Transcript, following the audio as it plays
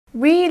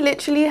We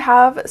literally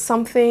have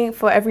something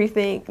for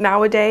everything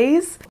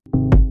nowadays.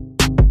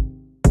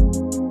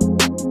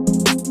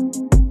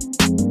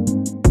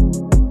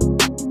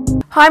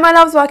 Hi my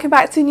loves, welcome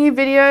back to a new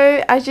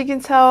video. As you can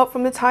tell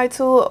from the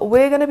title,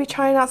 we're going to be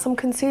trying out some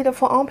concealer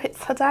for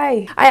armpits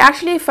today. I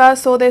actually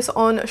first saw this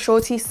on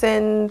Shorty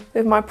Sin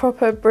with my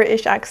proper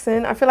British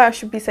accent. I feel like I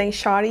should be saying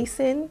Shawty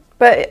Sin.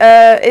 But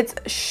it's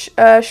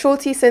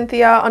Shorty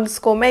Cynthia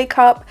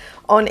 _makeup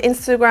on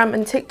Instagram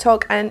and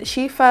TikTok, and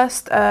she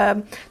first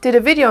did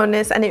a video on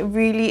this, and it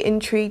really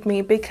intrigued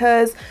me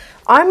because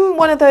I'm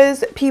one of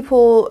those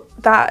people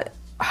that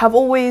have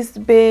always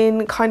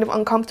been kind of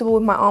uncomfortable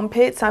with my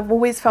armpits. I've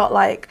always felt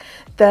like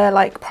they're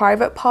like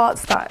private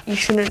parts that you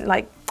shouldn't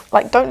like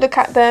don't look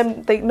at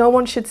them, no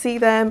one should see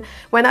them,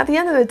 when at the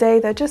end of the day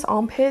they're just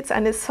armpits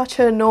and it's such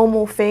a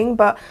normal thing.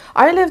 But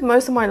I lived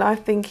most of my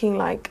life thinking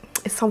like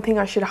it's something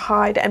I should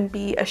hide and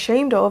be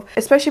ashamed of,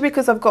 especially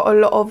because I've got a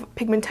lot of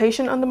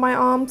pigmentation under my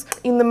arms.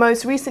 In the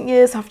most recent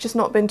years I've just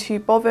not been too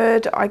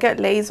bothered. I get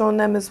laser on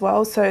them as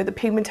well, so the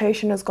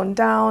pigmentation has gone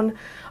down.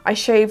 I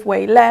shave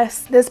way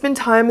less. There's been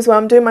times where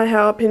I'm doing my hair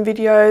up in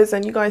videos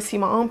and you guys see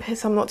my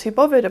armpits, I'm not too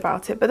bothered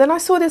about it. But then I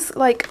saw this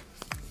like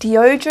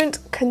deodorant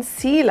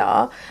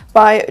concealer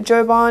by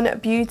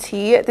Joban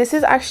Beauty. This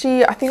is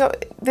actually, I think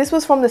this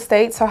was from the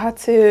States, so I had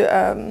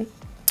to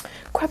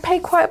pay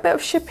quite a bit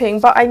of shipping,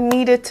 but I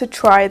needed to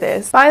try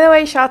this. By the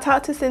way, shout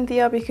out to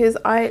Cynthia because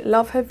I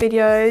love her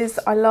videos.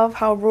 I love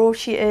how raw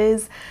she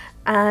is,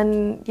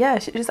 and yeah,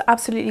 she's just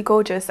absolutely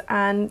gorgeous.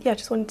 And yeah,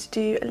 just wanted to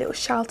do a little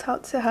shout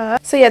out to her.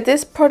 So yeah,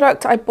 this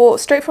product I bought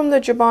straight from the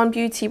Joban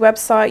Beauty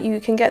website.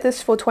 You can get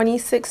this for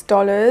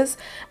 $26,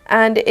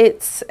 and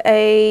it's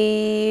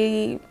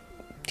a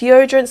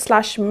deodorant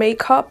slash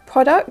makeup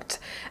product.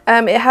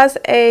 It has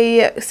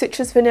a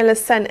citrus vanilla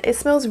scent. It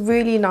smells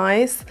really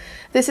nice.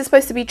 This is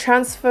supposed to be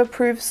transfer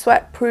proof,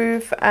 sweat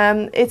proof.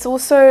 It's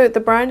also, the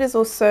brand is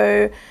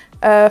also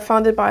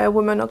founded by a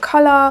woman of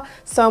color,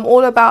 so I'm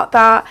all about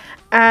that.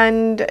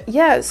 And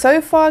yeah, so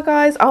far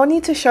guys, I'll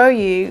need to show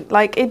you,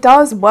 like, it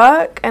does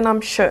work and I'm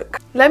shook.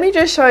 Let me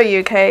just show you,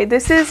 okay?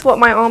 This is what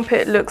my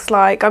armpit looks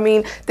like. I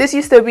mean, this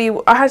used to be,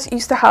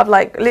 used to have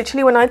like,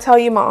 literally when I tell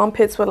you my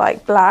armpits were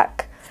like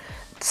black.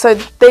 So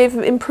they've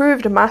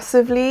improved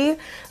massively,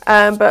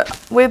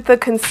 but with the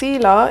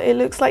concealer it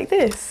looks like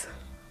this.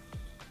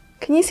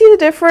 Can you see the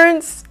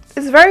difference?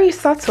 It's very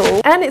subtle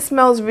and it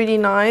smells really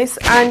nice,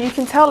 and you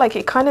can tell like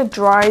it kind of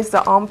dries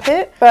the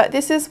armpit. But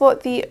this is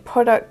what the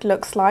product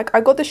looks like.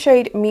 I got the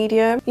shade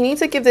medium. You need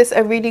to give this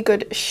a really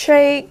good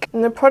shake,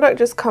 and the product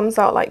just comes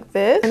out like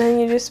this, and then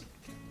you just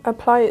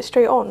apply it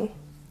straight on.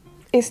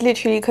 It's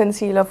literally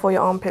concealer for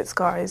your armpits,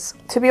 guys.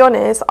 To be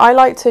honest, I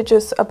like to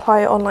just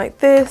apply it on like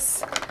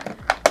this,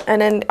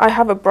 and then I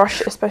have a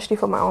brush especially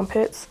for my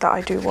armpits that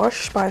I do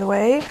wash, by the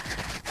way,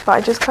 but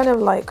I just kind of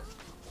like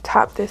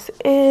tap this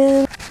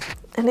in,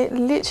 and it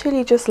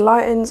literally just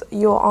lightens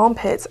your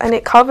armpits, and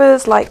it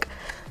covers like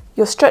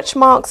your stretch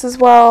marks as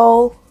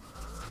well.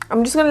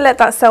 I'm just gonna let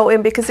that settle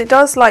in because it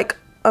does like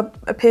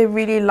appear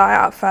really light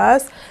at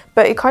first,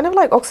 but it kind of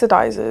like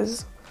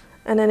oxidizes,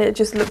 and then it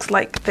just looks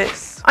like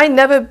this. I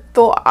never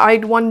thought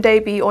I'd one day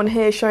be on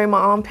here showing my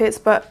armpits,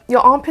 but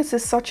your armpits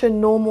is such a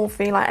normal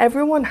thing. Like,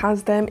 everyone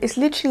has them. It's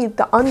literally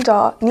the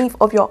underneath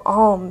of your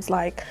arms.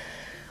 Like,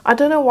 I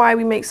don't know why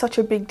we make such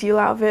a big deal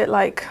out of it.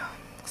 Like,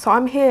 so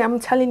I'm here,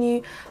 I'm telling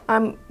you,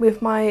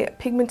 with my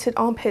pigmented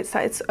armpits,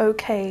 that it's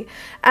okay.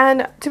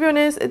 And to be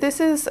honest, this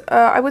is,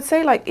 I would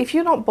say, like, if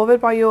you're not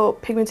bothered by your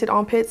pigmented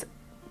armpits,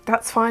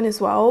 that's fine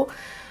as well.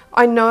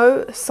 I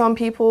know some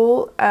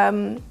people,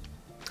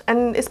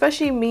 and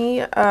especially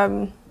me,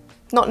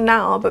 not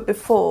now but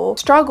before,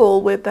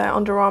 struggle with their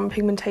underarm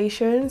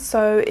pigmentation.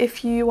 So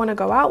if you want to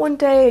go out one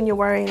day and you're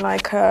wearing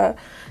like a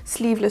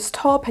sleeveless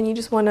top and you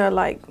just want to,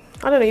 like,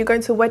 I don't know, you're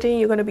going to a wedding,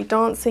 you're going to be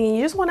dancing, and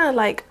you just want to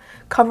like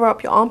cover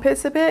up your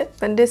armpits a bit,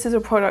 then this is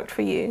a product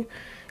for you.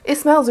 It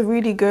smells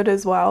really good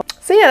as well.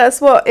 So yeah,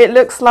 that's what it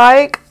looks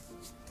like.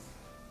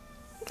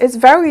 It's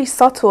very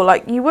subtle.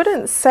 Like, you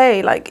wouldn't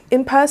say, like,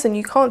 in person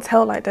you can't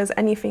tell like there's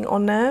anything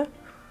on there.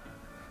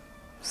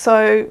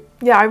 So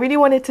yeah, I really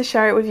wanted to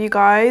share it with you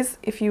guys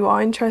if you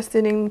are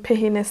interested in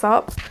picking this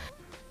up.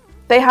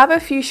 They have a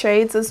few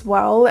shades as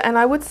well, and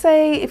I would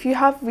say if you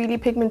have really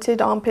pigmented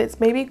armpits,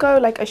 maybe go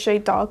like a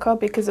shade darker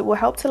because it will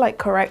help to like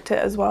correct it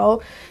as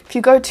well. If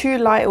you go too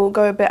light, it will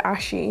go a bit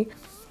ashy.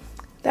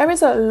 There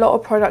is a lot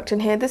of product in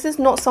here. This is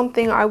not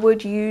something I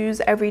would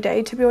use every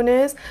day, to be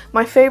honest.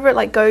 My favorite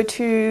like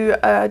go-to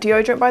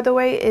deodorant, by the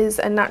way, is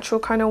a natural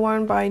kind of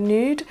one by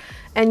Nude,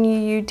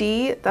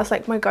 N-U-U-D. That's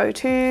like my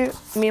go-to.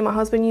 Me and my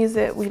husband use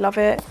it, we love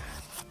it.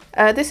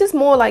 This is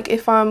more like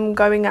if I'm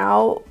going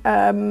out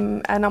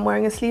and I'm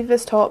wearing a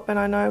sleeveless top and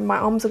I know my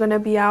arms are going to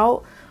be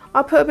out,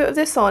 I'll put a bit of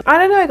this on. I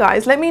don't know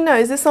guys, let me know,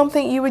 is this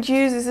something you would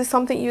use? Is this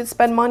something you would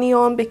spend money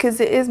on?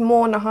 Because it is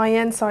more on the high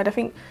end side. I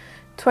think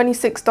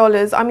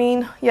 $26. I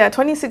mean, yeah,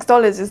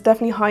 $26 is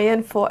definitely high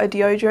end for a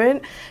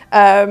deodorant.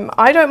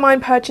 I don't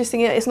mind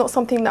purchasing it. It's not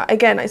something that,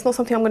 again, it's not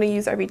something I'm going to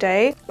use every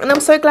day. And I'm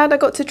so glad I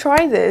got to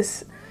try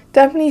this.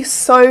 Definitely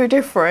so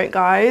different,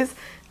 guys.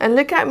 And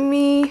look at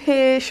me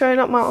here showing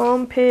up my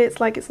armpits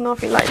like it's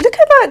nothing. Like, look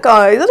at that,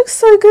 guys. That looks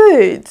so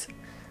good.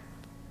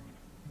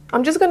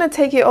 I'm just going to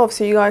take it off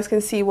so you guys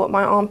can see what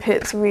my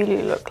armpits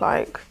really look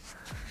like.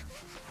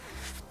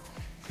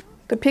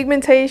 The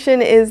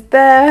pigmentation is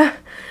there.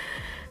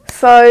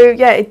 So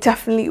yeah, it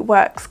definitely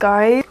works,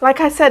 guys. Like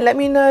I said, let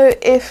me know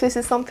if this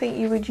is something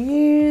you would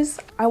use.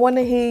 I want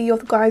to hear your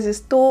guys'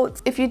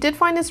 thoughts. If you did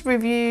find this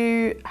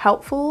review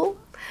helpful,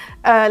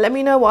 let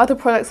me know what other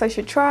products I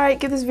should try.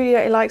 Give this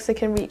video a like so it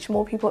can reach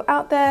more people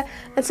out there,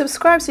 and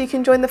subscribe so you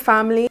can join the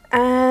family.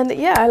 And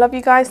yeah, I love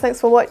you guys. Thanks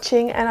for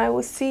watching, and I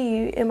will see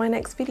you in my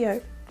next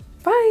video.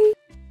 Bye.